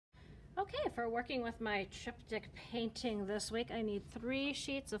Okay, for working with my triptych painting this week, I need 3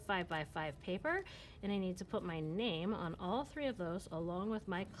 sheets of 5x5 paper, and I need to put my name on all 3 of those along with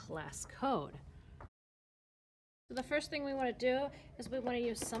my class code. So the first thing we want to do is we want to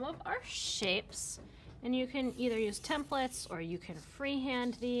use some of our shapes, and you can either use templates or you can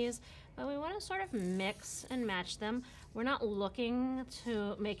freehand these, but we want to sort of mix and match them. We're not looking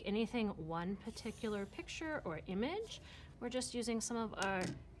to make anything one particular picture or image. We're just using some of our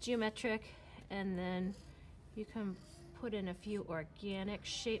geometric, and then you can put in a few organic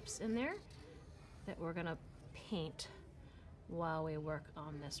shapes in there that we're going to paint while we work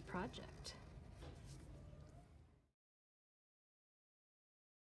on this project.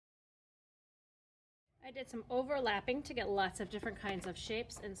 I did some overlapping to get lots of different kinds of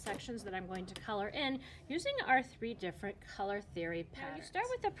shapes and sections that I'm going to color in using our 3 different color theory patterns. Now you start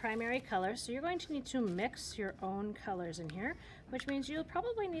with the primary color, so you're going to need to mix your own colors in here, which means you'll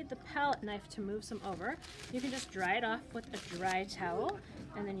probably need the palette knife to move some over. You can just dry it off with a dry towel,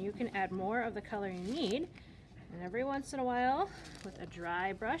 and then you can add more of the color you need. And every once in a while, with a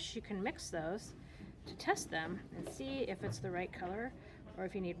dry brush, you can mix those to test them and see if it's the right color, or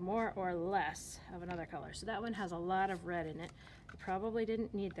if you need more or less of another color. So that one has a lot of red in it. I probably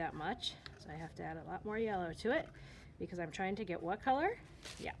didn't need that much, so I have to add a lot more yellow to it because I'm trying to get what color?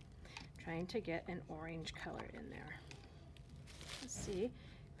 Yeah, I'm trying to get an orange color in there. Let's see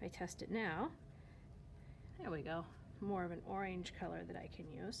if I test it now. There we go, more of an orange color that I can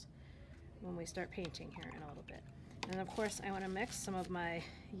use when we start painting here in a little bit. And of course I want to mix some of my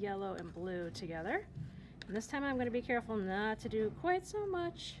yellow and blue together. And this time I'm going to be careful not to do quite so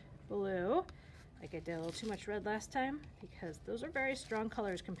much blue, like I did a little too much red last time, because those are very strong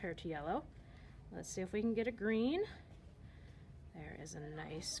colors compared to yellow. Let's see if we can get a green. There is a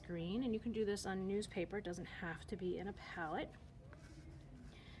nice green, and you can do this on newspaper. It doesn't have to be in a palette.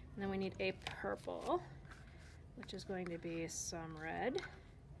 And then we need a purple, which is going to be some red.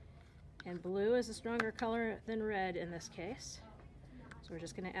 And blue is a stronger color than red in this case. So we're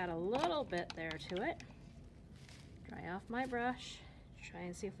just going to add a little bit there to it. Dry off my brush, try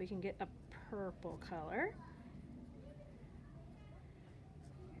and see if we can get a purple color.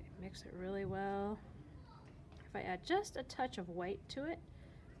 Okay, mix it really well. If I add just a touch of white to it,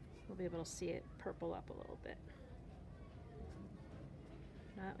 we'll be able to see it purple up a little bit.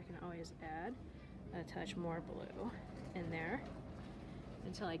 If not, we can always add a touch more blue in there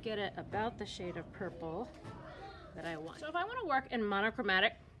until I get it about the shade of purple that I want. So if I want to work in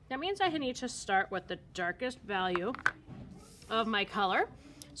monochromatic, that means I need to start with the darkest value of my color.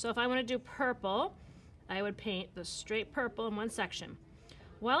 So if I want to do purple, I would paint the straight purple in one section.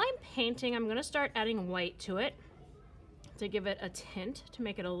 While I'm painting, I'm going to start adding white to it to give it a tint, to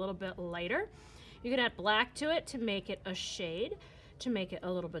make it a little bit lighter. You can add black to it to make it a shade, to make it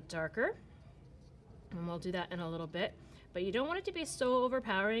a little bit darker. And we'll do that in a little bit. But you don't want it to be so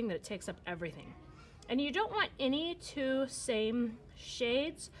overpowering that it takes up everything. And you don't want any 2 same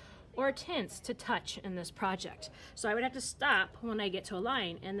shades or tints to touch in this project. So I would have to stop when I get to a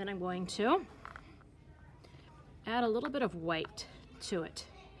line, and then I'm going to add a little bit of white to it.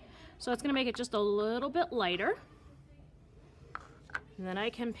 So it's going to make it just a little bit lighter. And then I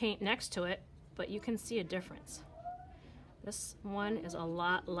can paint next to it, but you can see a difference. This one is a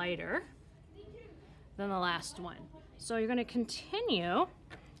lot lighter than the last one. So you're going to continue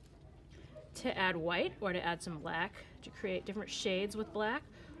to add white or to add some black to create different shades with black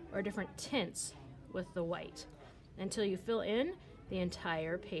or different tints with the white until you fill in the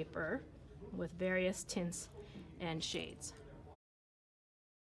entire paper with various tints and shades.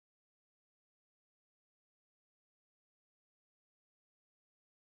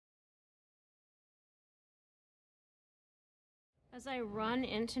 As I run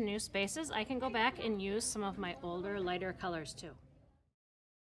into new spaces, I can go back and use some of my older, lighter colors too.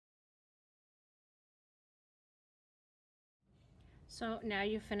 So now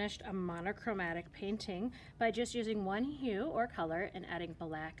you've finished a monochromatic painting by just using one hue or color and adding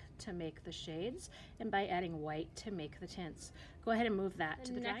black to make the shades, and by adding white to make the tints. Go ahead and move that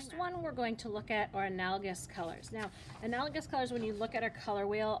to the next one we're going to look at are analogous colors. Now, analogous colors, when you look at our color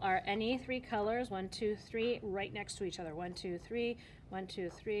wheel, are any 3 colors, 1, 2, 3, right next to each other. 1, 2, 3, 1, 2,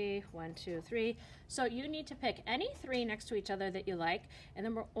 3, 1, 2, 3. So you need to pick any 3 next to each other that you like, and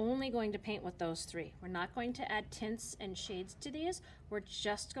then we're only going to paint with those 3. We're not going to add tints and shades to these. We're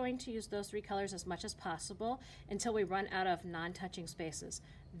just going to use those 3 colors as much as possible until we run out of non-touching spaces.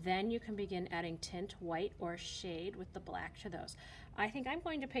 Then you can begin adding tint, white, or shade with the black to those. I think I'm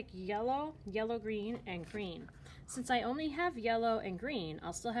going to pick yellow, yellow-green, and green. Since I only have yellow and green,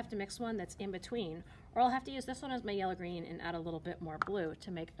 I'll still have to mix one that's in between, or I'll have to use this one as my yellow green and add a little bit more blue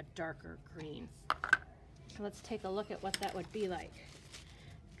to make a darker green. So let's take a look at what that would be like.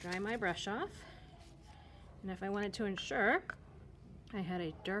 Dry my brush off, and if I wanted to ensure I had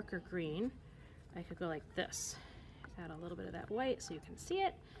a darker green, I could go like this. Add a little bit of that white so you can see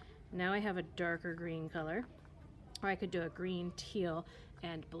it. Now I have a darker green color, or I could do a green, teal,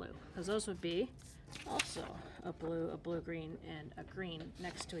 and blue, because those would be also a blue, green, and a green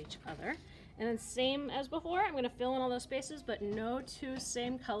next to each other. And then same as before, I'm going to fill in all those spaces, but no two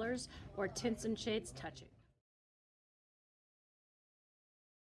same colors or tints and shades touching.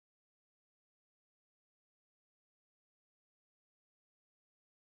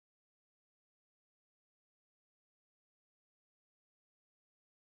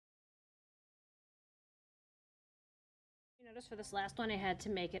 Notice for this last one I had to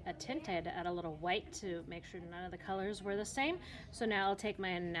make it a tint. I had to add a little white to make sure none of the colors were the same. So now I'll take my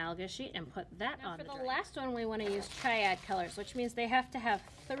Analogous sheet and put that on. For the last one we want to use triad colors, which means they have to have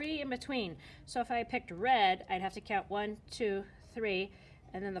 3 in between. So if I picked red, I'd have to count 1, 2, 3,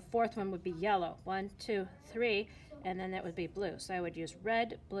 and then the 4th one would be yellow. 1, 2, 3, and then that would be blue. So I would use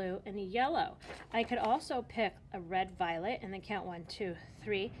red, blue, and yellow. I could also pick a red violet and then count 1, 2,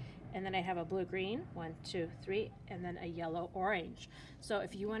 3. And then I have a blue-green, 1, 2, 3, and then a yellow-orange. So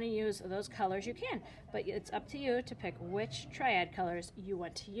if you want to use those colors, you can, but it's up to you to pick which triad colors you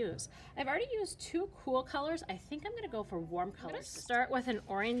want to use. I've already used 2 cool colors. I think I'm going to go for warm colors. I'm going to start with an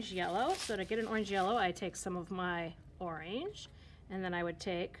orange-yellow. So to get an orange-yellow, I take some of my orange, and then I would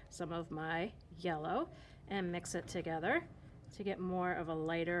take some of my yellow and mix it together to get more of a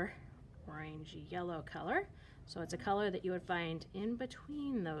lighter orange-yellow color. So it's a color that you would find in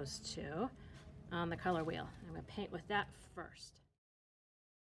between those 2 on the color wheel. I'm going to paint with that first.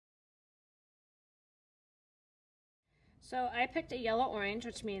 So I picked a yellow-orange,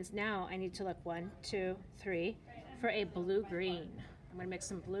 which means now I need to look 1, 2, 3 for a blue-green. I'm going to mix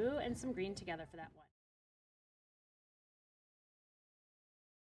some blue and some green together for that one.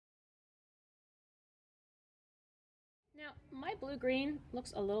 Now, my blue-green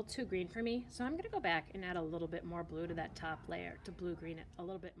looks a little too green for me, so I'm going to go back and add a little bit more blue to that top layer to blue-green it a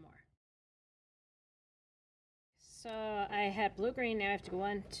little bit more. So I had blue-green, now I have to go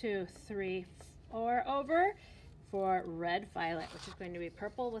 1, 2, 3, 4 over for red-violet, which is going to be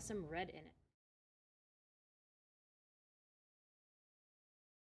purple with some red in it.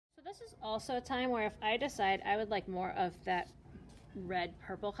 So this is also a time where if I decide I would like more of that red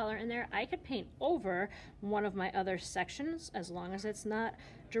purple color in there, I could paint over one of my other sections as long as it's not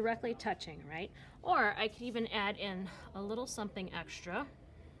directly touching, right? Or I could even add in a little something extra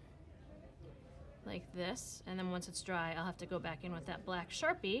like this, and then once it's dry I'll have to go back in with that black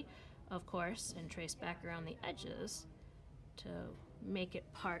Sharpie, of course, and trace back around the edges to make it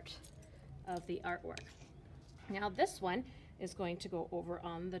part of the artwork. Now this one is going to go over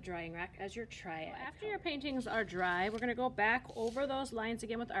on the drying rack as your triad. After your paintings are dry, we're going to go back over those lines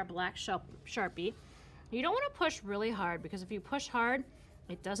again with our black Sharpie. You don't want to push really hard, because if you push hard,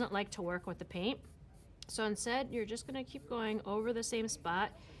 it doesn't like to work with the paint. So instead, you're just going to keep going over the same spot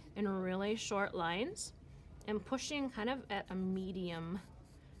in really short lines and pushing kind of at a medium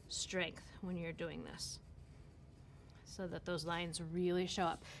strength when you're doing this, so that those lines really show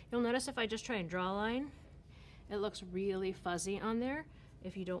up. You'll notice if I just try and draw a line, it looks really fuzzy on there.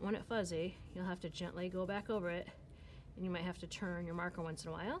 If you don't want it fuzzy, you'll have to gently go back over it, and you might have to turn your marker once in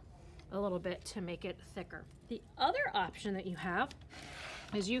a while a little bit to make it thicker. The other option that you have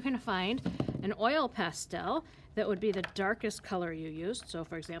is you can find an oil pastel that would be the darkest color you used. So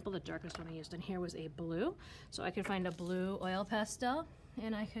for example, the darkest one I used in here was a blue. So I could find a blue oil pastel,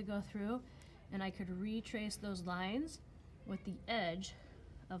 and I could go through and I could retrace those lines with the edge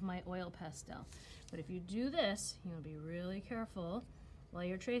of my oil pastel. But if you do this, you want to be really careful while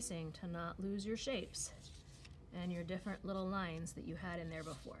you're tracing to not lose your shapes and your different little lines that you had in there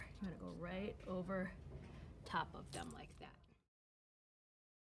before. You want to go right over top of them like that.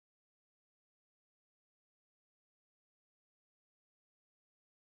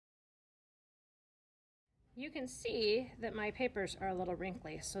 You can see that my papers are a little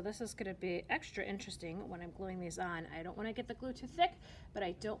wrinkly, so this is going to be extra interesting when I'm gluing these on. I don't want to get the glue too thick, but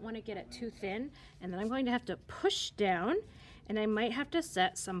I don't want to get it too thin, and then I'm going to have to push down, and I might have to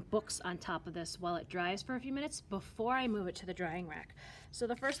set some books on top of this while it dries for a few minutes before I move it to the drying rack. So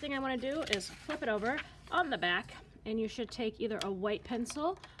the first thing I want to do is flip it over on the back, and you should take either a white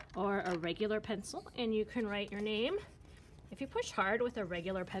pencil or a regular pencil, and you can write your name. If you push hard with a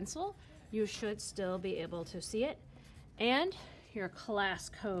regular pencil, you should still be able to see it, and your class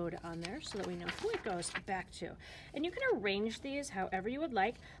code on there so that we know who it goes back to. And you can arrange these however you would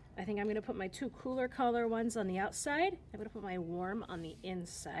like. I think I'm going to put my 2 cooler color ones on the outside. I'm going to put my warm on the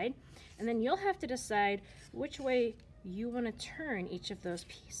inside. And then you'll have to decide which way you want to turn each of those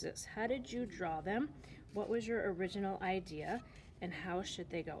pieces. How did you draw them? What was your original idea? And how should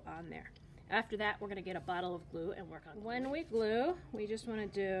they go on there? After that, we're going to get a bottle of glue and work on glue. When we glue, we just want to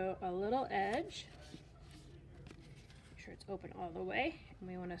do a little edge. Make sure it's open all the way. And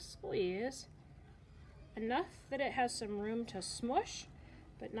we want to squeeze enough that it has some room to smush,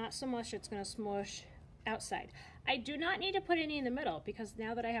 but not so much it's going to smush outside. I do not need to put any in the middle because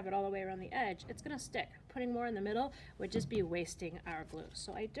now that I have it all the way around the edge, it's going to stick. Putting more in the middle would just be wasting our glue.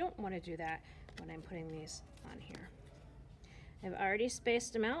 So I don't want to do that when I'm putting these on here. I've already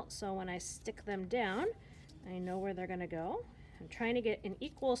spaced them out, so when I stick them down, I know where they're going to go. I'm trying to get an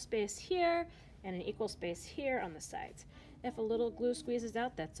equal space here and an equal space here on the sides. If a little glue squeezes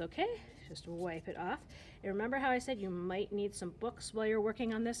out, that's okay. Just wipe it off. And remember how I said you might need some books while you're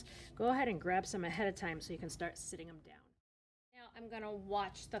working on this? Go ahead and grab some ahead of time so you can start sitting them down. Now I'm going to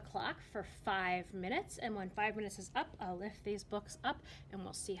watch the clock for 5 minutes, and when 5 minutes is up, I'll lift these books up and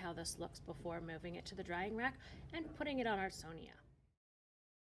we'll see how this looks before moving it to the drying rack and putting it on our Sonia.